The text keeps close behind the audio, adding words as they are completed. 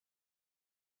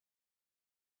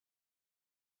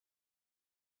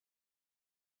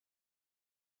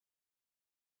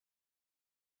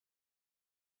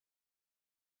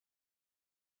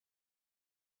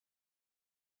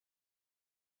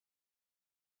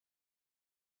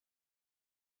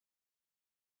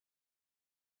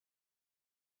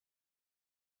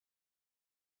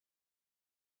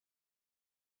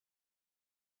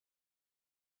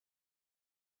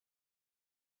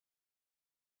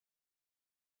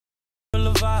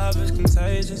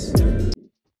contagious.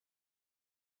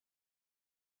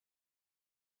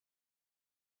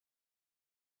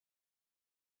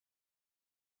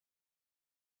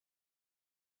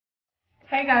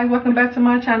 Hey guys, welcome back to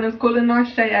my channel. It's Quela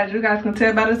IG. As you guys can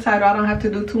tell by the title, I don't have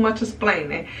to do too much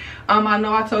explaining. I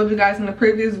know I told you guys in the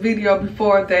previous video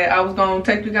before that I was going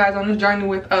to take you guys on this journey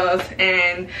with us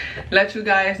and let you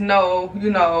guys know, you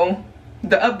know,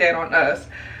 the update on us.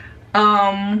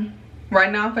 Right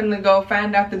now I'm finna go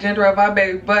find out the gender of our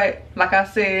baby, but like I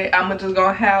said, I'm just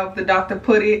gonna have the doctor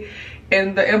put it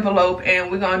in the envelope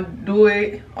and we're gonna do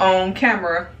it on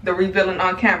camera, the revealing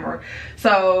on camera.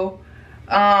 So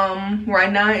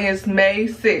right now it's May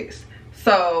 6th,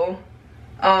 so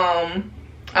I'm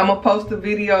gonna post the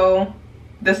video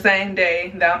the same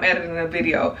day that I'm editing the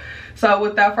video. So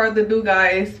without further ado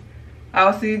guys,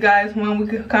 I'll see you guys when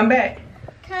we come back.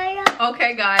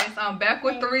 Okay guys, I'm back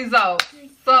with the results.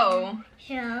 So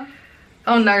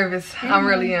I'm nervous. I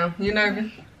really am. You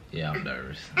nervous? Yeah, I'm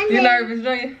nervous. You nervous,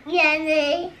 Junior?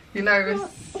 Yeah. You nervous?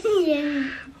 Yeah.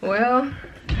 Well,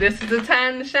 this is the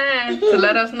time to shine to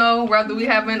let us know whether we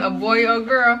having a boy or a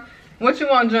girl. What you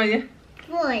want, Junior?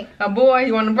 Boy. A boy?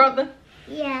 You want a brother?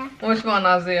 Yeah. What you want,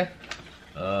 Isaiah?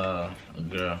 A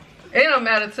girl. It don't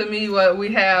matter to me what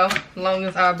we have, as long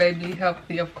as our baby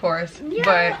healthy, of course. Yeah,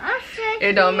 but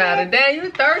it don't matter. Dang,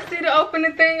 you thirsty to open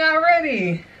the thing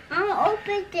already? I'm gonna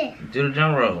open it. Do the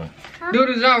jump roll. Huh? Do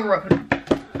the jump roll.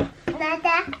 Like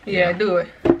that? Yeah, do it.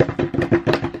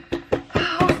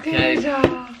 Okay,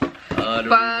 y'all.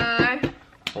 5,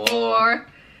 4,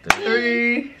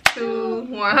 3, 2,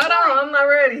 1. Hold on, I'm not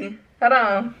ready. Hold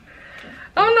on.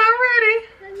 I'm not ready.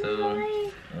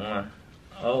 2, 1.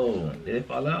 Oh, did it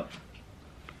fall out?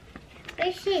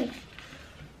 Let's see.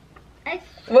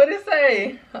 What did it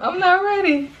say? I'm not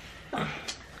ready. Jimmy,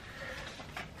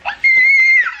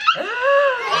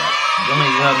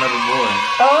 you have another boy.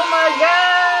 Oh my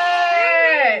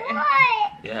God!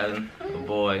 What? You have a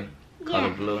boy,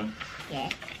 color blue. Yeah.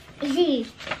 See.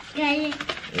 Got it.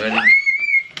 Ready?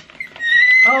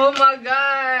 Oh my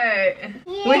God!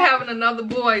 Yeah. We having another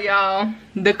boy, y'all.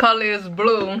 The color is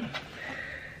blue.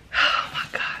 Oh my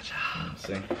God, y'all. Let's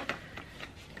see.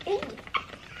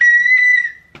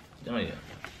 Jimmy.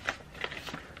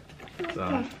 So,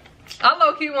 I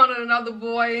low-key wanted another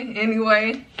boy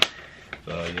anyway.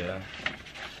 so yeah.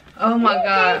 Oh my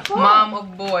God, boy. mom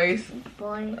of boys.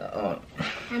 Boy. Oh,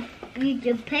 You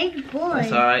the big boy.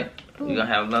 that's alright. You're gonna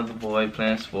have another boy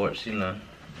playing sports, you know.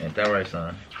 Ain't that right,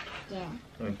 son? Yeah.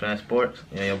 You be playing sports?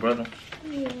 You and your brother?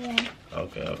 Yeah.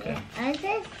 Okay. I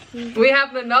just see. We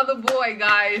have another boy,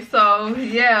 guys. So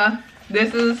yeah,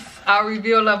 this is our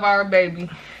reveal of our baby.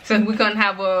 Since we couldn't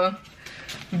have a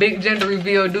big gender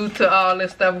reveal due to all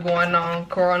this stuff going on,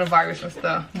 coronavirus and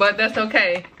stuff. But that's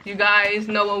okay. You guys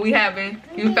know what we having.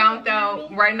 You found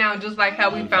out right now just like how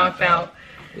we found out.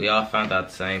 We all found out at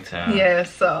the same time. Yeah,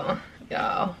 so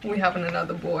y'all, we having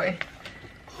another boy.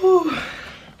 Whew.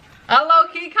 I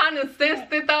low-key kind of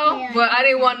sensed it though, but I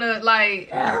didn't want to like,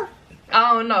 I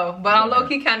don't know. But I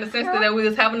low-key kind of sensed it that we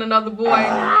was having another boy.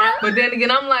 But then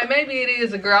again, I'm like, maybe it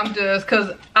is a girl. I'm just,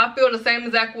 because I feel the same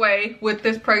exact way with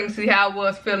this pregnancy how I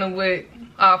was feeling with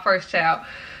our first child.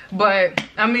 But,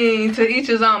 I mean, to each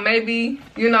his own. Maybe,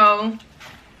 you know,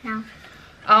 No.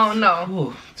 I don't know.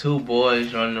 Ooh, 2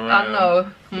 boys running around. I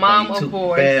know. Mom of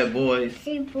boys. Bad boys.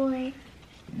 See, boy.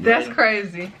 That's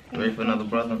crazy. Ready for another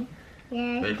brother?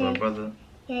 Yeah. Ready for a brother?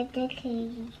 Yeah, that's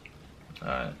crazy.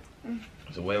 Alright.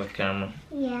 It's a wave with camera.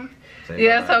 Yeah. Say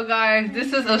Yeah, bye-bye. so guys,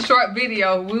 this is a short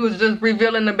video. We was just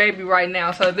revealing the baby right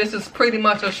now. So this is pretty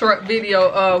much a short video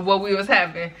of what we was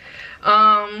having.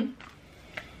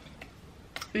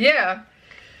 Yeah.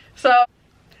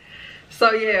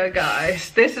 So yeah,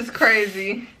 guys, this is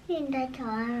crazy.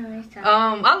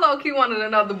 I low-key wanted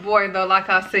another boy though, like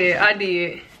I said. I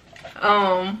did.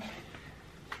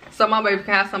 So my baby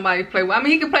can have somebody to play with. I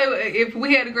mean, he could play with, if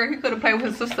we had a girl, he could have played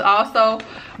with his sister also.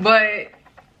 But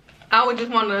I would just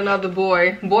want another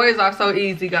boy. Boys are so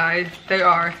easy, guys. They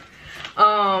are.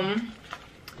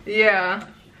 Yeah.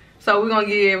 So I'm gonna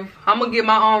give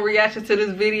my own reaction to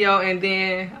this video, and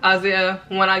then Isaiah,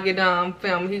 when I get done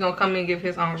filming, he gonna come in and give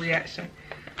his own reaction.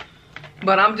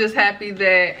 But I'm just happy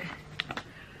that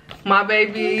my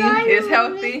baby is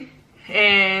healthy,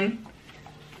 and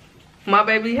my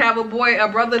baby have a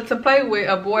brother to play with,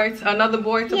 another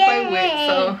boy to play with.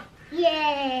 So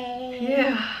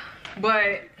yeah.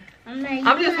 But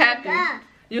I'm just happy.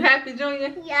 You happy,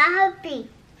 Junior? Yeah, happy.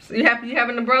 So you happy you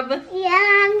having a brother? Yeah,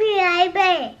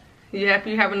 happy. You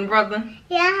happy you having a brother?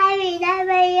 Yeah, happy.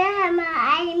 Yeah, have my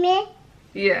Iron Man.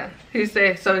 Yeah. He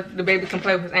said so the baby can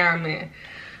play with his Iron Man.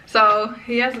 So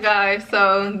yes guys,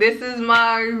 so this is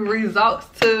my results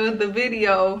to the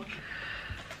video.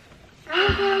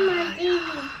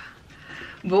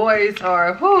 Boys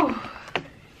are, whew,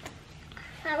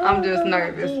 I'm just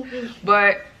nervous.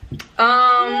 But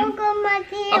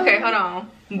okay, hold on.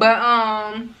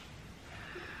 But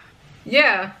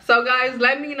yeah, so guys,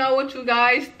 let me know what you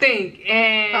guys think.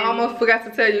 And I almost forgot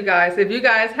to tell you guys, if you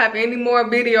guys have any more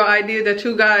video ideas that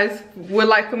you guys would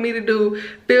like for me to do,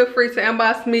 feel free to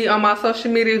inbox me on my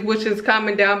social media, which is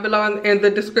comment down below in the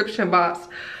description box.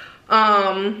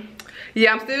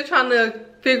 Yeah, I'm still trying to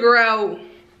figure out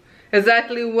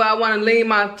exactly what I want to lean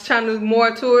my channel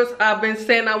more towards. I've been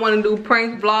saying I want to do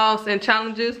prank vlogs and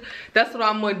challenges. That's what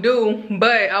I'm going to do.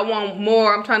 But I want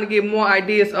more. I'm trying to get more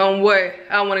ideas on what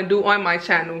I want to do on my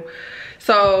channel.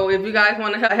 So if you guys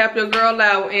want to help your girl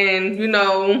out and, you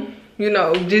know,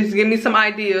 just give me some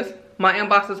ideas. My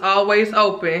inbox is always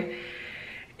open.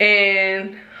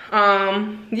 And,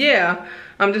 yeah.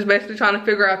 I'm just basically trying to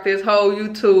figure out this whole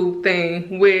YouTube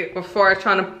thing with, as far as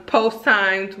trying to post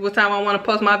times, what time I want to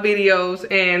post my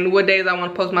videos and what days I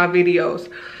want to post my videos.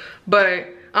 But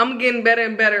I'm getting better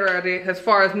and better at it as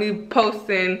far as me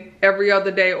posting every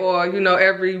other day, or, you know,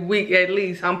 every week at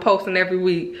least. I'm posting every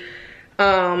week.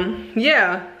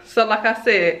 Yeah, so like I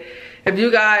said, if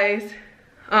you guys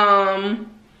have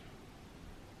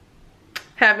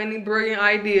any brilliant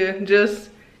idea, just,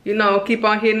 you know, keep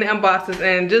on hitting the inboxes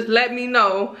and just let me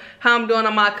know how I'm doing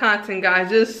on my content, guys.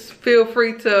 Just feel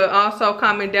free to also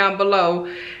comment down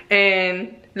below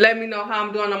and let me know how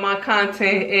I'm doing on my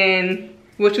content and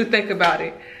what you think about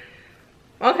it.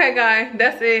 Okay, guys,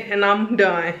 that's it, and I'm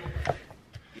done.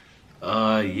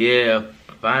 Yeah,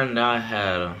 finding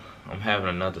out I'm having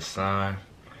another son.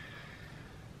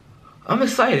 I'm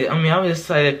excited. I mean, I'm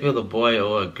excited if you're a boy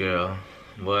or a girl.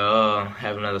 But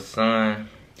have another son.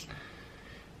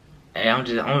 Hey, I'm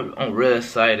real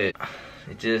excited.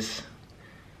 It just,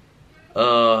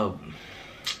 I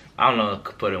don't know what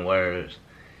to put in words.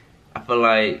 I feel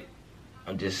like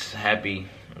I'm just happy,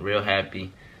 real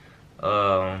happy.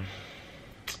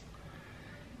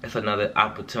 It's another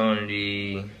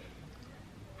opportunity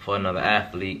for another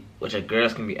athlete, which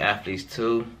girls can be athletes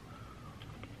too.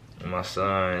 And my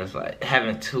son, it's like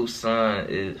having two sons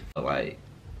is like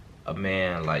a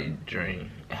man like dream.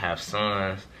 Have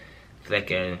sons that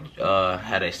can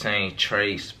have the same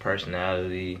traits,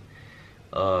 personality,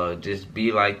 just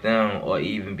be like them, or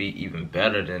even be even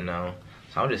better than them.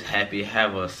 So I'm just happy to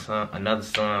have another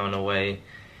son on the way.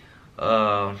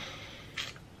 I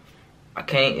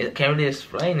can't really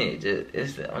explain it.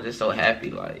 I'm just so happy.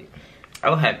 Like,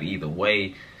 I'm happy either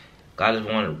way. I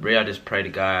just pray to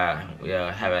God we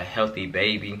have a healthy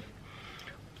baby.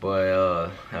 But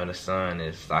having a son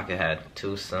is, I could have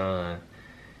two sons.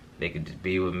 They could just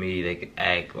be with me. They could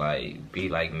act like, be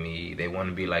like me. They want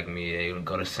to be like me. They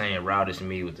go the same route as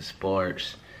me with the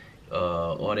sports,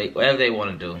 or whatever they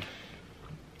want to do.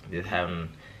 Just having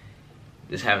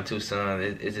two sons,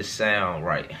 it just sound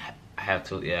right. I have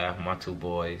two, yeah, my two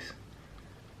boys.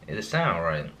 It just sound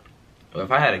right. But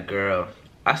if I had a girl,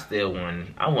 I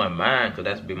wouldn't mind, cause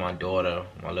that's be my daughter,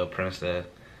 my little princess.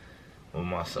 With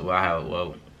my son,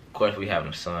 well, of course we having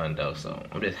a son though, so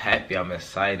I'm just happy. I'm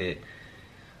excited.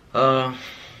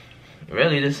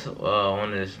 Really, this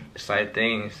one of the exciting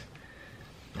things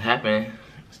happened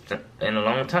in a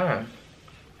long time.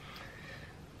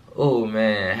 Oh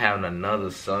man, having another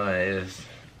son is,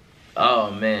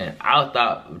 oh man, I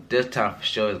thought this time for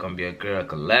sure it's gonna be a girl,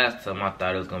 cause last time I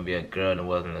thought it was gonna be a girl and it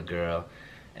wasn't a girl.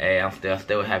 Hey, I'm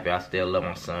still happy. I still love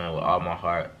my son with all my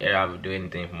heart. I would do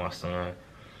anything for my son.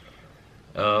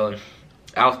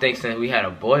 I was thinking since we had a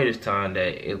boy this time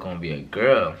that it's gonna be a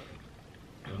girl,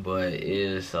 but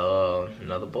it's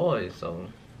another boy. So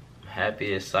I'm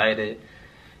happy, excited,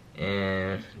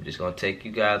 and I'm just gonna take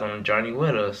you guys on a journey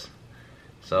with us.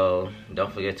 So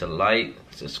don't forget to like,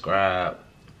 subscribe,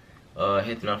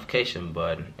 hit the notification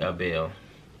button, bell.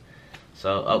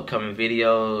 So upcoming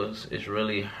videos is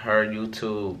really her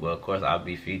YouTube, but of course I'll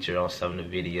be featured on some of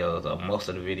the videos, or most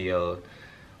of the videos.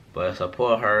 But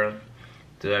support her,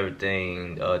 do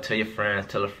everything. Tell your friends,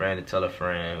 tell a friend to tell a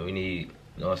friend. We need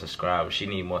more subscribers. She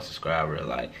need more subscribers.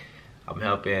 Like, I'm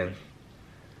helping,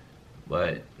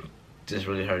 but just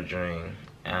really her dream.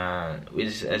 And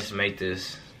let's make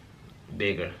this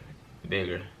bigger.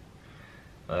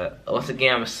 Once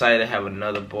again, I'm excited to have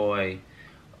another boy.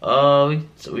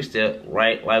 We still,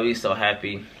 right, why we so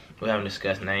happy. We haven't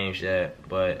discussed names yet,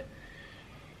 but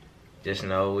just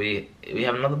know we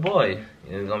have another boy.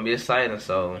 It's gonna be exciting.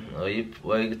 So we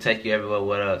can take you everywhere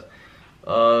with us.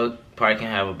 Probably can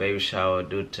have a baby shower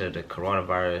due to the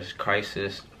coronavirus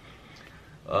crisis.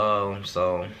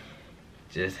 So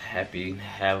just happy to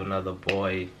have another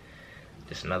boy,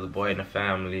 just another boy in the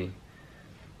family.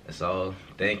 So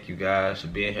thank you guys for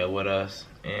being here with us,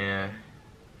 and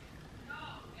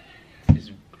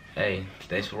hey,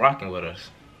 thanks for rocking with us.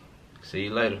 See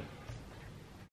you later.